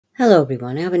Hello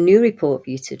everyone, I have a new report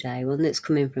for you today, one that's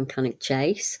coming from Cannock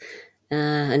Chase,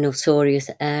 a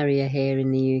notorious area here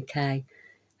in the UK.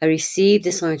 I received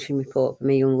the sighting report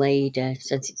from a young lady,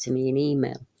 sent it to me in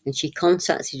email, and she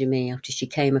contacted me after she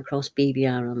came across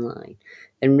BBR online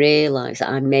and realised that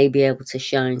I may be able to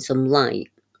shine some light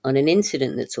on an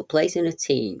incident that took place in her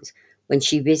teens when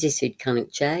she visited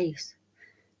Cannock Chase.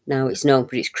 Now, it's known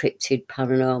for its cryptid,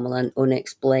 paranormal and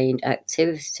unexplained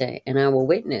activity, and our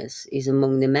witness is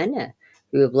among the many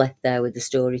who have left there with a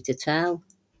story to tell.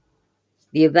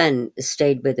 The event has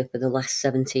stayed with her for the last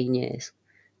 17 years,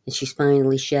 and she's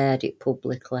finally shared it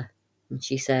publicly. And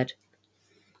she said,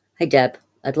 "Hey Deb,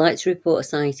 I'd like to report a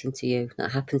sighting to you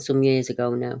that happened some years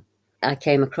ago now. I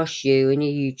came across you in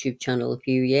your YouTube channel a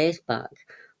few years back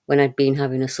when I'd been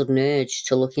having a sudden urge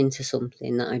to look into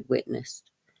something that I'd witnessed.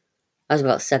 I was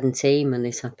about 17 when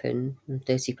this happened. I'm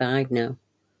 35 now.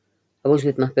 I was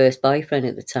with my first boyfriend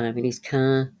at the time in his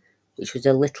car, which was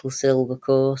a little silver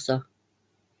Corsa.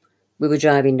 We were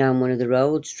driving down one of the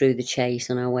roads through the Chase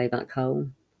on our way back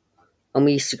home. And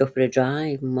we used to go for a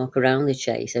drive and walk around the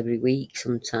Chase every week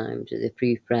sometimes with a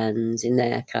few friends in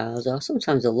their cars or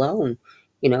sometimes alone,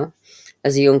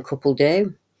 as a young couple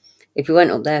do. If we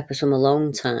went up there for some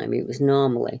alone time, it was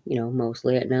normally,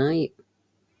 mostly at night.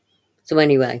 So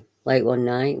anyway, late one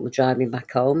night, we're driving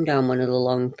back home down one of the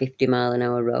long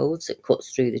 50-mile-an-hour roads that cuts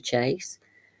through the Chase.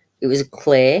 It was a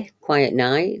clear, quiet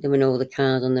night. There were no other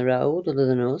cars on the road other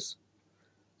than us.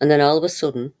 And then all of a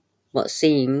sudden, what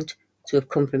seemed to have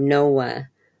come from nowhere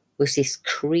was this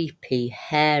creepy,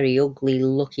 hairy,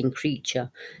 ugly-looking creature,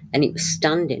 and it was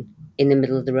standing in the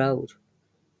middle of the road,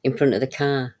 in front of the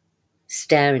car,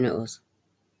 staring at us.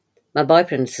 My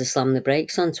boyfriend had to slam the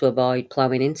brakes on to avoid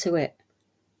ploughing into it.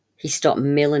 He stopped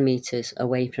millimetres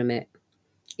away from it.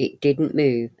 It didn't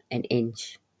move an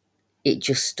inch. It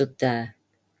just stood there,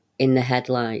 in the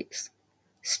headlights,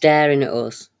 staring at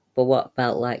us for what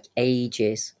felt like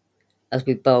ages, as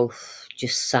we both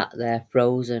just sat there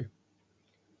frozen.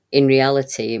 In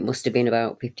reality, it must have been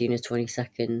about 15 or 20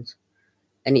 seconds,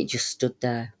 and it just stood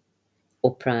there,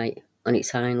 upright, on its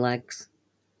hind legs.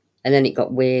 And then it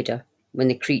got weirder when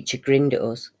the creature grinned at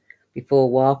us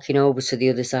before walking over to the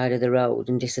other side of the road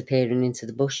and disappearing into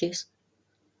the bushes.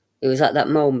 It was at that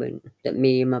moment that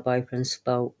me and my boyfriend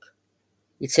spoke.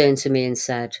 He turned to me and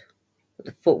said, "What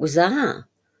the fuck was that?"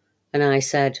 And I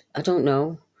said, "I don't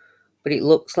know, but it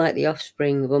looks like the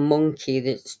offspring of a monkey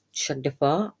that's shagged a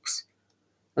fox."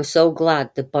 I'm so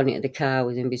glad the bonnet of the car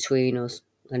was in between us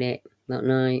and it that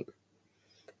night.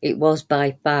 It was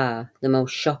by far the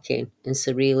most shocking and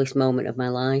surrealist moment of my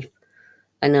life,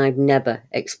 and I've never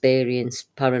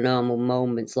experienced paranormal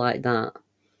moments like that.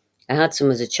 I had some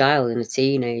as a child and a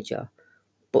teenager,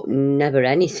 but never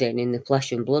anything in the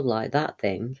flesh and blood like that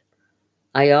thing.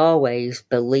 I always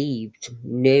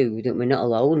knew that we're not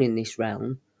alone in this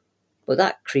realm, but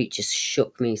that creature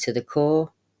shook me to the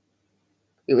core.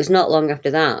 It was not long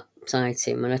after that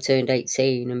sighting, when I turned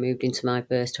 18 and moved into my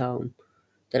first home,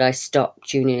 that I stopped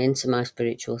tuning into my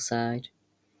spiritual side,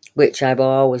 which I've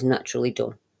always naturally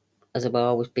done, as I've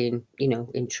always been,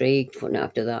 intrigued, but not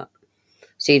after that.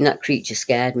 Seeing that creature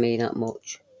scared me that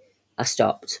much. I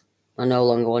stopped. I no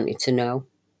longer wanted to know.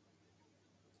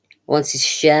 I wanted to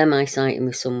share my sighting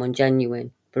with someone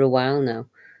genuine for a while now,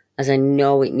 as I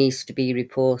know it needs to be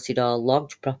reported or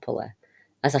logged properly,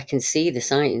 as I can see the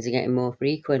sightings are getting more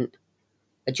frequent.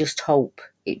 I just hope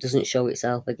it doesn't show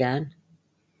itself again.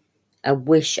 I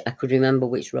wish I could remember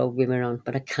which road we were on,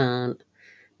 but I can't.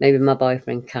 Maybe my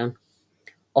boyfriend can.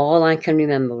 All I can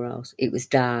remember was it was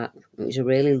dark. It was a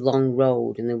really long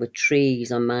road and there were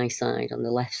trees on my side, on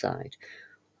the left side,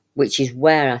 which is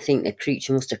where I think the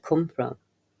creature must have come from,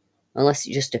 unless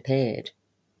it just appeared.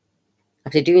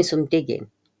 After doing some digging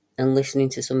and listening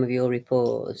to some of your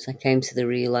reports, I came to the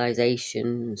realisation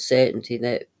and certainty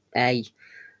that A,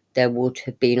 there would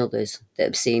have been others that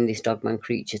have seen this dogman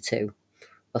creature too,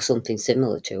 or something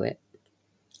similar to it.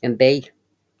 And B,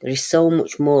 there is so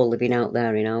much more living out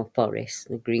there in our forests,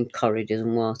 the green corridors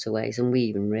and waterways than we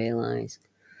even realise.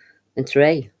 And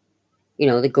 3,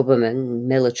 the government,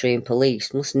 military and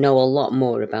police must know a lot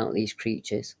more about these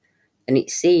creatures. And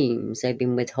it seems they've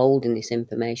been withholding this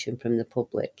information from the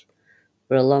public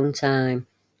for a long time.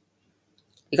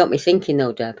 It got me thinking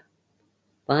though, Deb,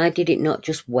 why did it not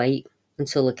just wait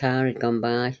until the car had gone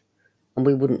by and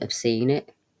we wouldn't have seen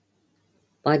it?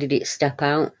 Why did it step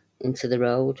out into the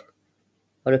road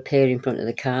or appear in front of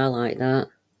the car like that?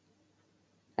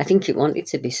 I think it wanted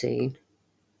to be seen.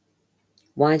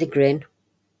 Why the grin?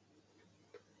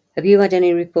 Have you had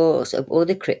any reports of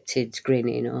other cryptids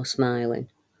grinning or smiling?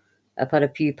 I've had a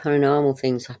few paranormal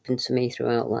things happen to me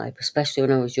throughout life, especially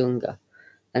when I was younger,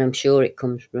 and I'm sure it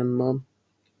comes from Mum.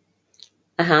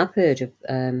 I have heard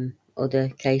of other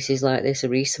cases like this, a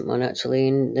recent one actually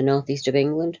in the northeast of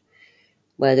England,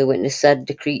 where the witness said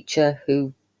the creature,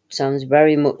 who sounds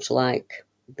very much like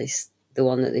the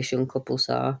one that this young couple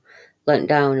saw, leant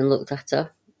down and looked at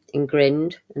her and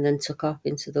grinned and then took off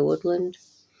into the woodland.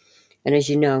 And as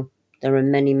you know, there are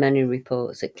many, many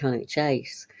reports at Cannock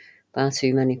Chase, far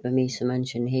too many for me to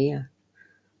mention here.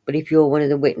 But if you're one of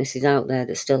the witnesses out there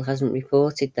that still hasn't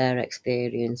reported their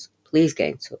experience, please get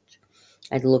in touch.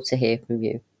 I'd love to hear from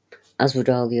you, as would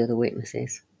all the other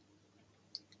witnesses.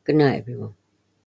 Good night, everyone.